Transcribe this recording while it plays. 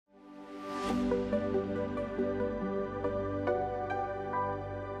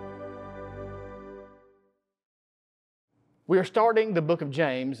We are starting the book of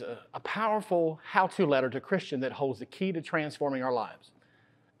James, a powerful how-to letter to Christians that holds the key to transforming our lives.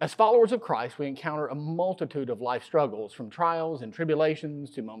 As followers of Christ, we encounter a multitude of life struggles, from trials and tribulations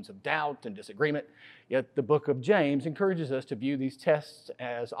to moments of doubt and disagreement. Yet the book of James encourages us to view these tests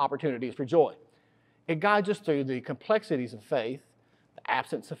as opportunities for joy. It guides us through the complexities of faith, the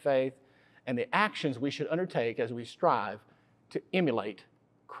absence of faith, and the actions we should undertake as we strive to emulate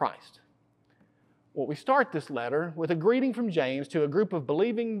Christ. Well, we start this letter with a greeting from James to a group of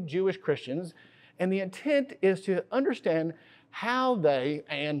believing Jewish Christians, and the intent is to understand how they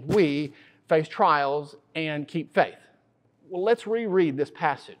and we face trials and keep faith. Well, let's reread this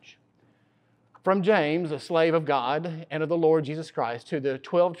passage. From James, a slave of God and of the Lord Jesus Christ, to the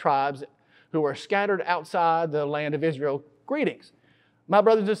 12 tribes who are scattered outside the land of Israel, greetings. My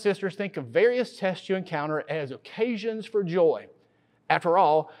brothers and sisters, think of various tests you encounter as occasions for joy. After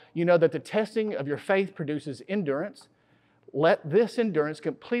all, you know that the testing of your faith produces endurance. Let this endurance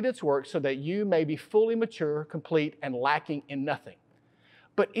complete its work so that you may be fully mature, complete, and lacking in nothing.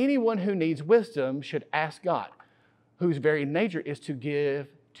 But anyone who needs wisdom should ask God, whose very nature is to give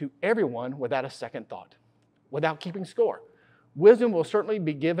to everyone without a second thought, without keeping score. Wisdom will certainly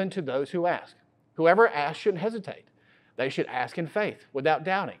be given to those who ask. Whoever asks shouldn't hesitate. They should ask in faith, without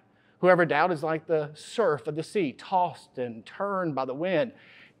doubting. Whoever doubts is like the surf of the sea, tossed and turned by the wind.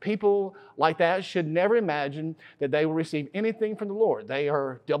 People like that should never imagine that they will receive anything from the Lord. They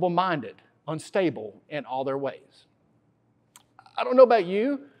are double-minded, unstable in all their ways. I don't know about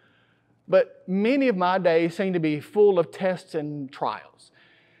you, but many of my days seem to be full of tests and trials.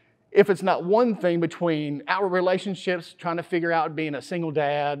 If it's not one thing between our relationships, trying to figure out being a single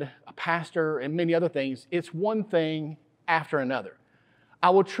dad, a pastor, and many other things, it's one thing after another.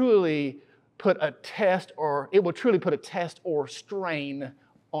 It will truly put a test or strain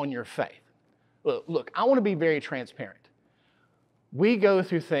on your faith. Look, I want to be very transparent. We go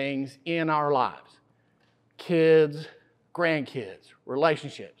through things in our lives. Kids, grandkids,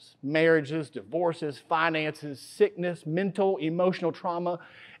 relationships, marriages, divorces, finances, sickness, mental, emotional trauma,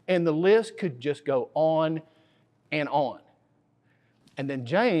 and the list could just go on and on. And then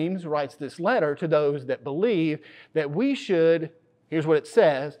James writes this letter to those that believe that we should, here's what it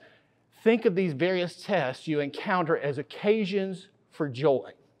says, think of these various tests you encounter as occasions for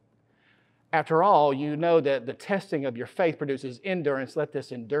joy. After all, you know that the testing of your faith produces endurance. Let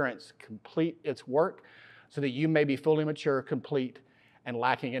this endurance complete its work so that you may be fully mature, complete, and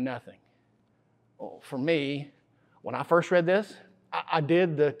lacking in nothing. Well, for me, when I first read this, I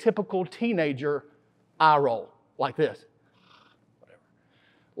did the typical teenager eye roll, like this. Whatever.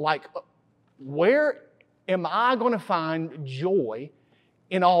 Like, where am I going to find joy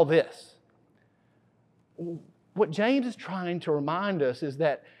in all this? What James is trying to remind us is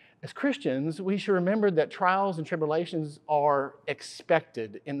that as Christians, we should remember that trials and tribulations are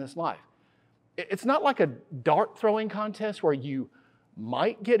expected in this life. It's not like a dart throwing contest where you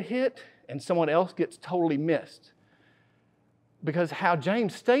might get hit and someone else gets totally missed. Because how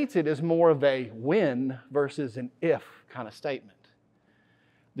James states it is more of a when versus an if kind of statement.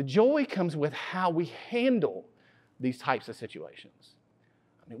 The joy comes with how we handle these types of situations.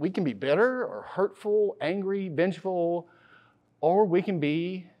 I mean, we can be bitter or hurtful, angry, vengeful, or we can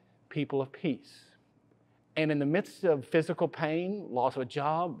be people of peace. And in the midst of physical pain, loss of a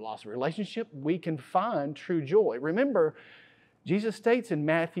job, loss of a relationship, we can find true joy. Remember, Jesus states in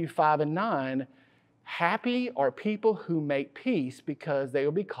Matthew 5:9, happy are people who make peace because they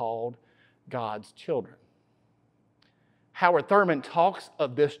will be called God's children. Howard Thurman talks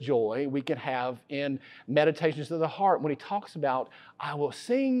of this joy we can have in Meditations of the Heart when he talks about, I will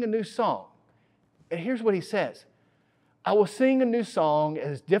sing a new song. And here's what he says. I will sing a new song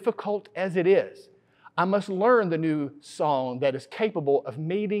as difficult as it is. I must learn the new song that is capable of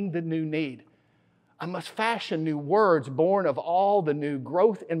meeting the new need. I must fashion new words born of all the new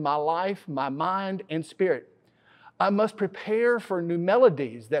growth in my life, my mind, and spirit. I must prepare for new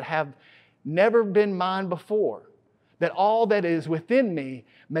melodies that have never been mine before, that all that is within me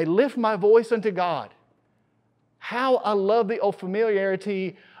may lift my voice unto God. How I love the old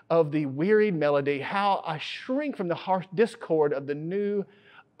familiarity of the wearied melody, how I shrink from the harsh discord of the new,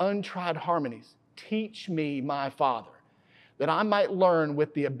 untried harmonies. Teach me, my Father, that I might learn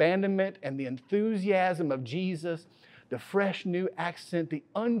with the abandonment and the enthusiasm of Jesus, the fresh new accent, the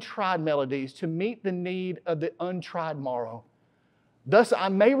untried melodies to meet the need of the untried morrow. Thus I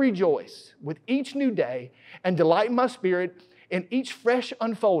may rejoice with each new day and delight my spirit in each fresh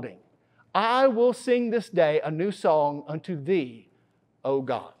unfolding. I will sing this day a new song unto Thee, O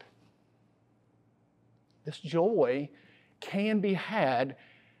God. This joy can be had,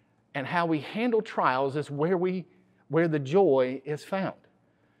 and how we handle trials is where we where the joy is found.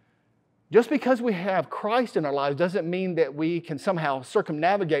 Just because we have Christ in our lives doesn't mean that we can somehow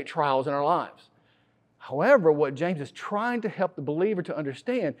circumnavigate trials in our lives. However, what James is trying to help the believer to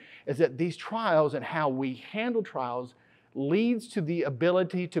understand is that these trials and how we handle trials leads to the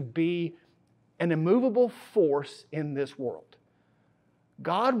ability to be an immovable force in this world.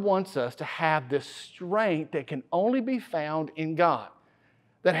 God wants us to have this strength that can only be found in God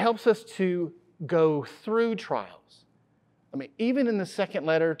that helps us to go through trials. I mean, even in the second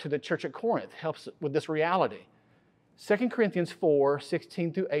letter to the church at Corinth helps with this reality. 2 Corinthians 4,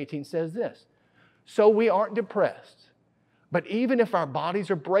 16 through 18 says this, "So we aren't depressed, but even if our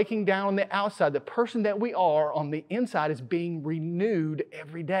bodies are breaking down on the outside, the person that we are on the inside is being renewed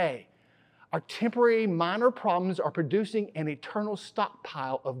every day. Our temporary minor problems are producing an eternal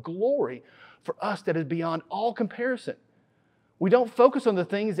stockpile of glory for us that is beyond all comparison. We don't focus on the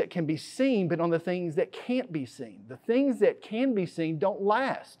things that can be seen, but on the things that can't be seen. The things that can be seen don't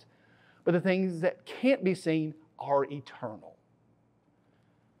last, but the things that can't be seen are eternal."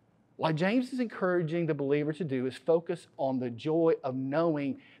 What James is encouraging the believer to do is focus on the joy of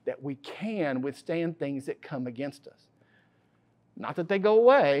knowing that we can withstand things that come against us. Not that they go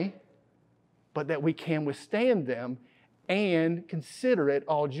away, but that we can withstand them and consider it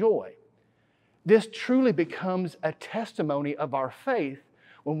all joy. This truly becomes a testimony of our faith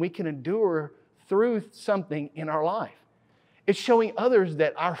when we can endure through something in our life. It's showing others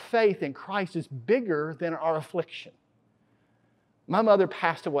that our faith in Christ is bigger than our affliction. My mother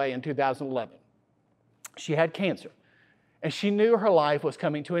passed away in 2011. She had cancer, and she knew her life was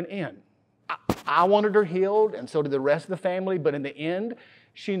coming to an end. I wanted her healed, and so did the rest of the family, but in the end,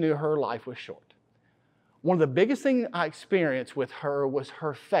 she knew her life was short. One of the biggest things I experienced with her was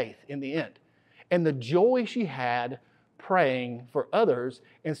her faith in the end, and the joy she had praying for others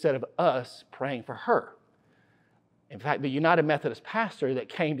instead of us praying for her. In fact, the United Methodist pastor that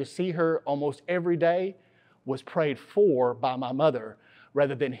came to see her almost every day was prayed for by my mother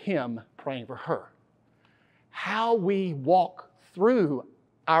rather than him praying for her. How we walk through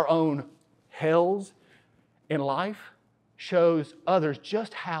our own hells in life shows others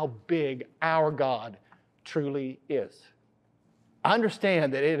just how big our God truly is. I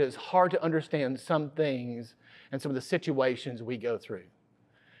understand that it is hard to understand some things and some of the situations we go through.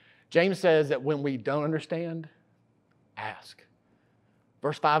 James says that when we don't understand, ask.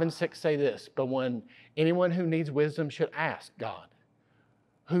 Verse 5 and 6 say this, "But when anyone who needs wisdom should ask God,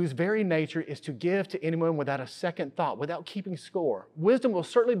 whose very nature is to give to anyone without a second thought, without keeping score. Wisdom will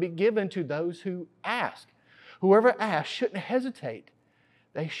certainly be given to those who ask. Whoever asks shouldn't hesitate.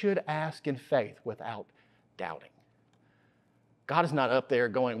 They should ask in faith without doubting." God is not up there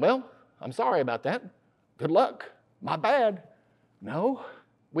going, "Well, I'm sorry about that. Good luck. My bad." No,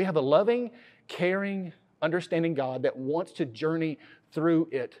 we have a loving, caring, understanding God that wants to journey through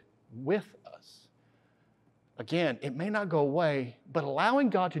it with us. Again, it may not go away, but allowing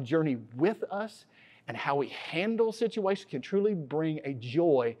God to journey with us and how we handle situations can truly bring a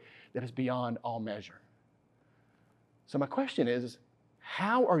joy that is beyond all measure. So my question is,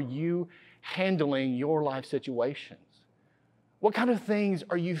 how are you handling your life situations? What kind of things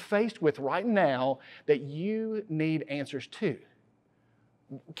are you faced with right now that you need answers to?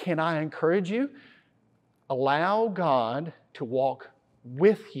 Can I encourage you? Allow God to walk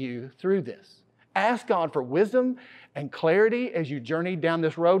with you through this. Ask God for wisdom and clarity as you journey down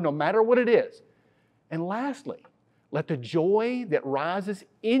this road, no matter what it is. And lastly, let the joy that rises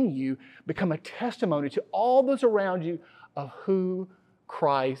in you become a testimony to all those around you of who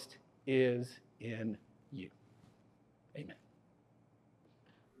Christ is in you. Amen.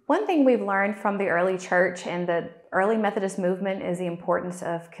 One thing we've learned from the early church and the early Methodist movement is the importance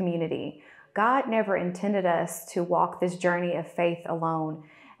of community. God never intended us to walk this journey of faith alone.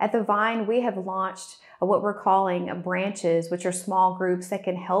 At the Vine, we have launched what we're calling branches, which are small groups that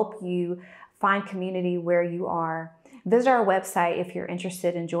can help you find community where you are. Visit our website if you're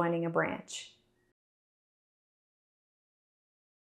interested in joining a branch.